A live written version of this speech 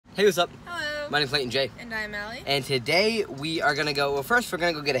Hey, what's up? Hello. My name's Clayton J. And I'm Allie. And today we are gonna go, well, first we're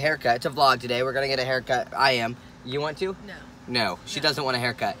gonna go get a haircut. It's a vlog today. We're gonna get a haircut. I am. You want to? No. No, she doesn't want a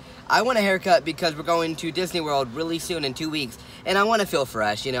haircut. I want a haircut because we're going to Disney World really soon in 2 weeks. And I want to feel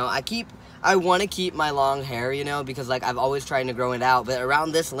fresh, you know. I want to keep my long hair, you know, because like I've always tried to grow it out. But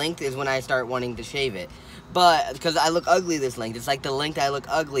around this length is when I start wanting to shave it. But, because I look ugly this length. It's like the length I look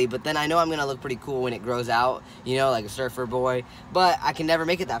ugly, but then I know I'm going to look pretty cool when it grows out, you know, like a surfer boy. But I can never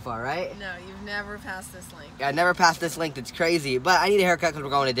make it that far, right? No, you've never passed this length. I never passed this length. It's crazy. But I need a haircut because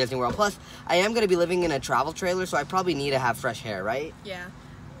we're going to Disney World. Plus, I am going to be living in a travel trailer, so I probably need to have fresh hair, right? Yeah.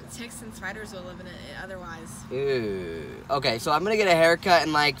 Ticks and spiders will live in it otherwise. Ooh. Okay, so I'm going to get a haircut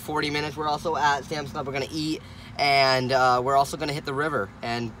in like 40 minutes. We're also at Sam's Club. We're going to eat. And we're also going to hit the river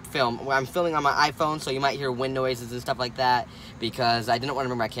and film. I'm filming on my iPhone, so you might hear wind noises and stuff like that because I didn't want to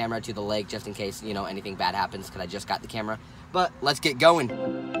bring my camera to the lake just in case, you know, anything bad happens because I just got the camera. But let's get going.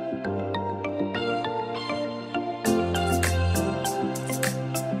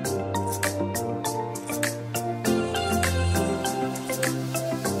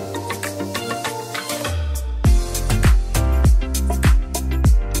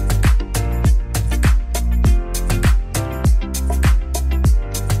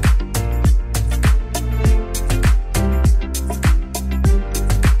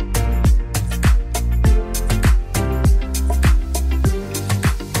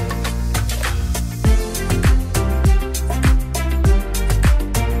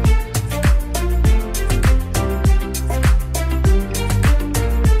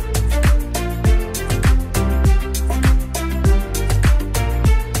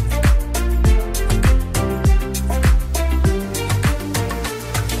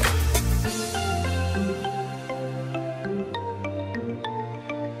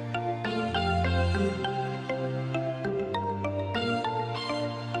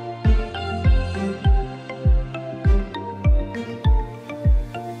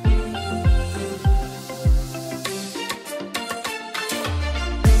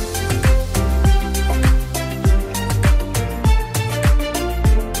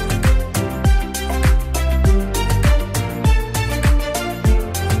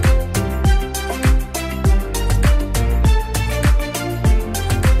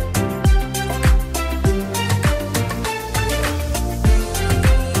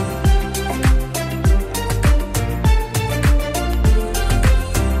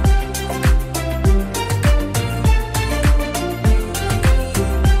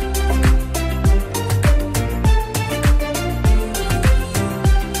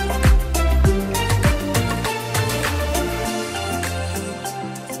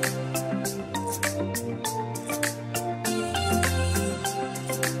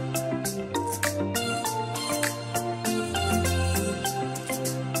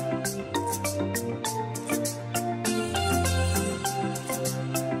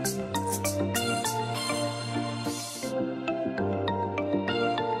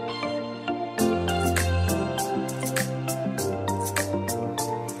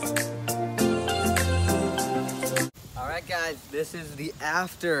 Guys, this is the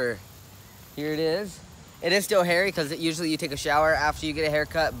after. Here it is. It is still hairy because usually you take a shower after you get a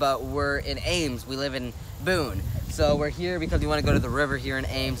haircut, but we're in Ames. We live in Boone. So we're here because we want to go to the river here in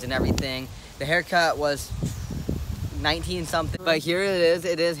Ames and everything. The haircut was 19 something, but here it is.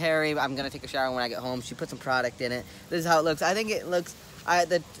 It is hairy. I'm going to take a shower when I get home. She put some product in it. This is how it looks. I think it looks, I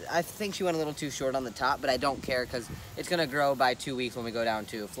think she went a little too short on the top, but I don't care because it's going to grow by 2 weeks when we go down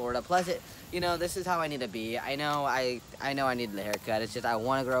to Florida. Plus, you know, this is how I need to be. I know I need the haircut. It's just I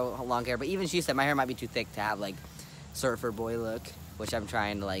want to grow long hair, but even she said my hair might be too thick to have like surfer boy look, which I'm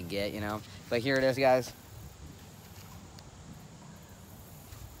trying to like get, you know. But here it is, guys.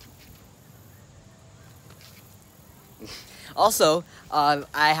 Also, I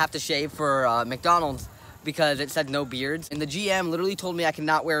have to shave for McDonald's because it said no beards, and the GM literally told me I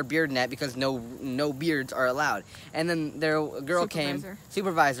cannot wear a beard net because no beards are allowed. And then their girl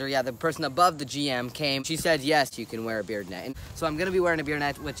supervisor, yeah, the person above the GM came. She said yes, you can wear a beard net. And so I'm gonna be wearing a beard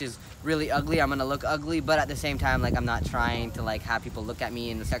net, which is really ugly. I'm gonna look ugly, but at the same time, like I'm not trying to like have people look at me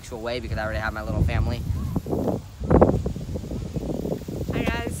in a sexual way because I already have my little family. Hi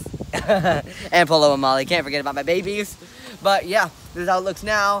guys. And Polo and Molly, can't forget about my babies. But yeah, this is how it looks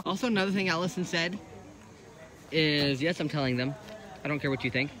now. Also, another thing Allison said is, yes, I'm telling them. I don't care what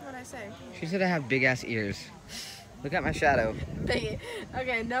you think. What'd I say? She said I have big ass ears. Look at my shadow.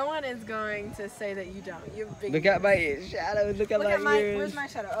 Okay, no one is going to say that you don't. You have big Look at my shadow. Look at my ears. Where's my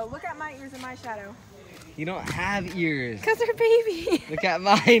shadow? Oh, look at my ears and my shadow. You don't have ears. Because they're baby. Look at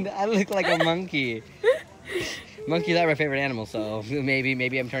mine. I look like a monkey. Monkeys are my favorite animal, so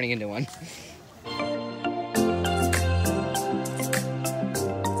maybe I'm turning into one.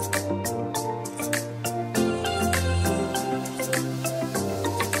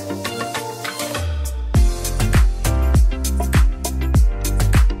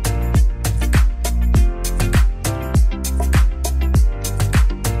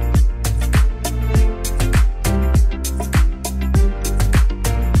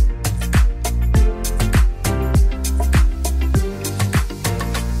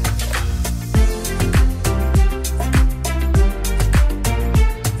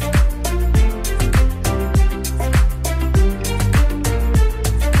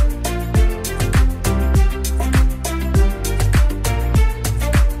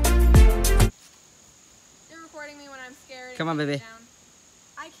 Come on, baby.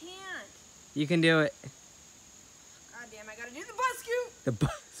 I can't. You can do it. God damn, I gotta do the butt scoot. The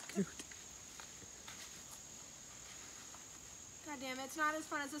butt scoot. God damn, it's not as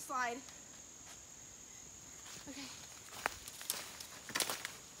fun as a slide. Okay.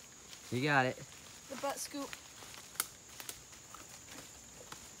 You got it. The butt scoop.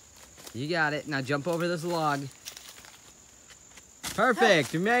 You got it. Now jump over this log.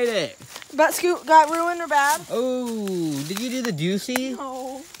 Perfect. You made it. Butt scoot got ruined or bad? Oh, did you do the doozy?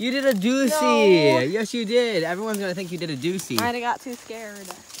 No. You did a doozy. No. Yes, you did. Everyone's going to think you did a doozy. I got too scared.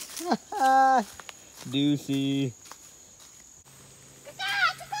 Doozy.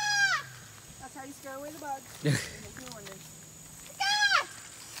 That's how you scare away the bugs.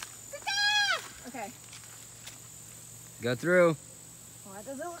 Okay. Go through. Well, that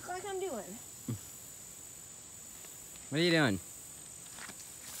doesn't look like I'm doing. What are you doing?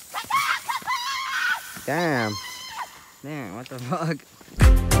 Damn. Damn, what the fuck?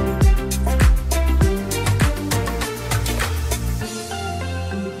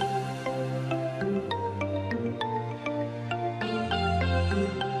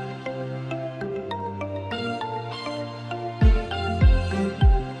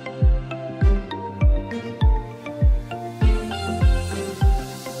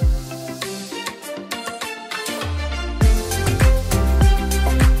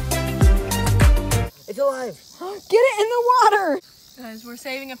 It's alive. Get it in the water. Guys, we're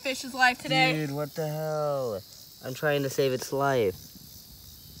saving a fish's life today. Dude, what the hell? I'm trying to save its life.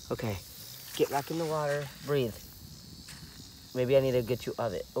 Okay, get back in the water. Breathe. Maybe I need to get you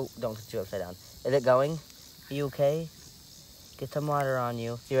of it. Oh, don't get you upside down. Is it going? Are you okay? Get some water on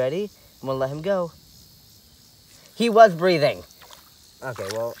you. You ready? I'm gonna let him go. He was breathing. Okay,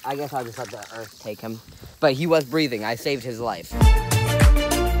 well, I guess I'll just let the earth take him. But he was breathing. I saved his life.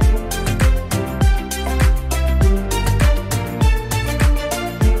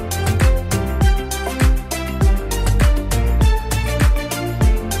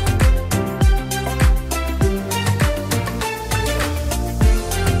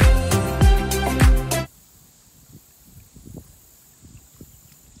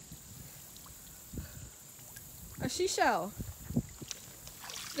 A seashell.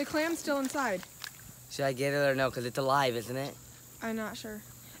 The clam's still inside. Should I get it or no? Because it's alive, isn't it? I'm not sure.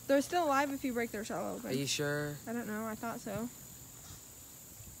 They're still alive if you break their shell open. Are you sure? I don't know. I thought so.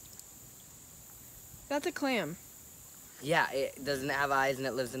 That's a clam. Yeah, it doesn't have eyes and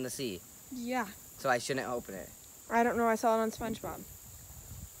it lives in the sea. Yeah. So I shouldn't open it. I don't know. I saw it on SpongeBob.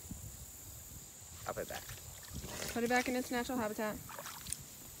 I'll put it back. Put it back in its natural habitat.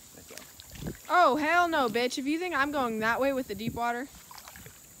 Let's go. Oh, hell no, bitch. If you think I'm going that way with the deep water,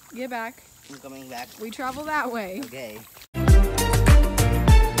 get back. I'm coming back. We travel that way. Okay.